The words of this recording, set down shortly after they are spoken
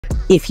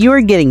If you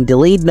are getting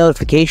delayed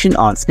notification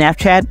on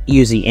Snapchat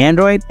using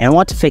Android and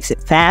want to fix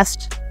it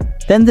fast,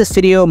 then this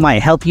video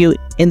might help you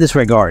in this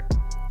regard.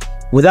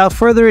 Without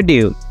further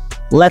ado,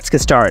 let's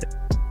get started.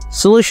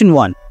 Solution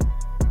 1.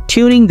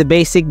 Tuning the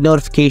basic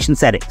notification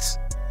settings.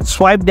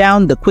 Swipe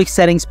down the quick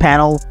settings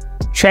panel,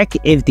 check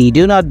if the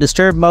do not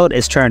disturb mode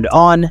is turned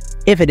on.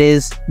 If it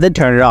is, then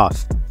turn it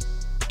off.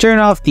 Turn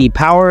off the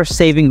power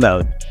saving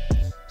mode.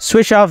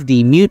 Switch off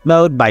the mute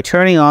mode by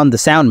turning on the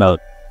sound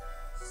mode.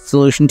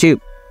 Solution 2.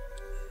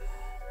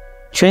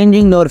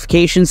 Changing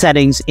notification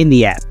settings in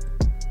the app.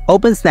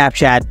 Open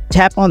Snapchat,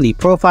 tap on the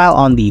profile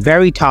on the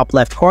very top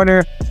left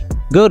corner,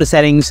 go to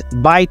settings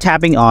by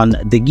tapping on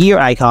the gear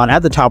icon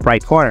at the top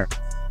right corner,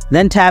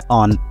 then tap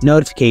on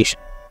notification.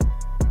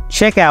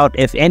 Check out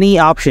if any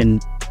option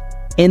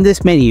in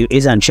this menu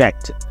is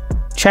unchecked.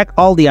 Check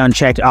all the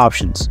unchecked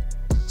options.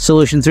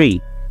 Solution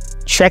 3.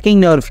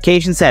 Checking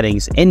notification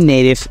settings in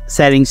native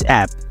settings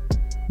app.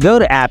 Go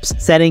to apps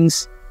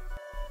settings,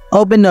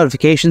 open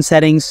notification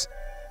settings,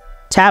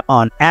 tap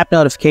on app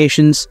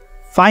notifications,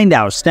 find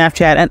out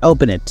Snapchat and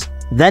open it.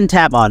 Then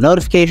tap on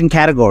notification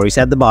categories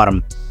at the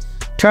bottom.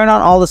 Turn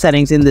on all the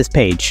settings in this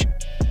page.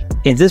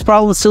 If this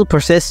problem still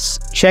persists,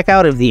 check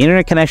out if the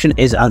internet connection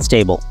is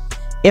unstable.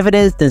 If it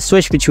is, then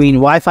switch between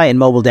Wi-Fi and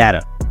mobile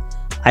data.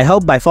 I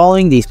hope by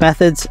following these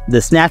methods, the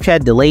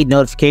Snapchat delayed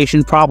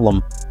notification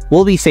problem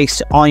will be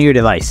fixed on your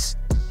device.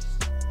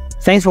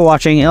 Thanks for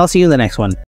watching, and I'll see you in the next one.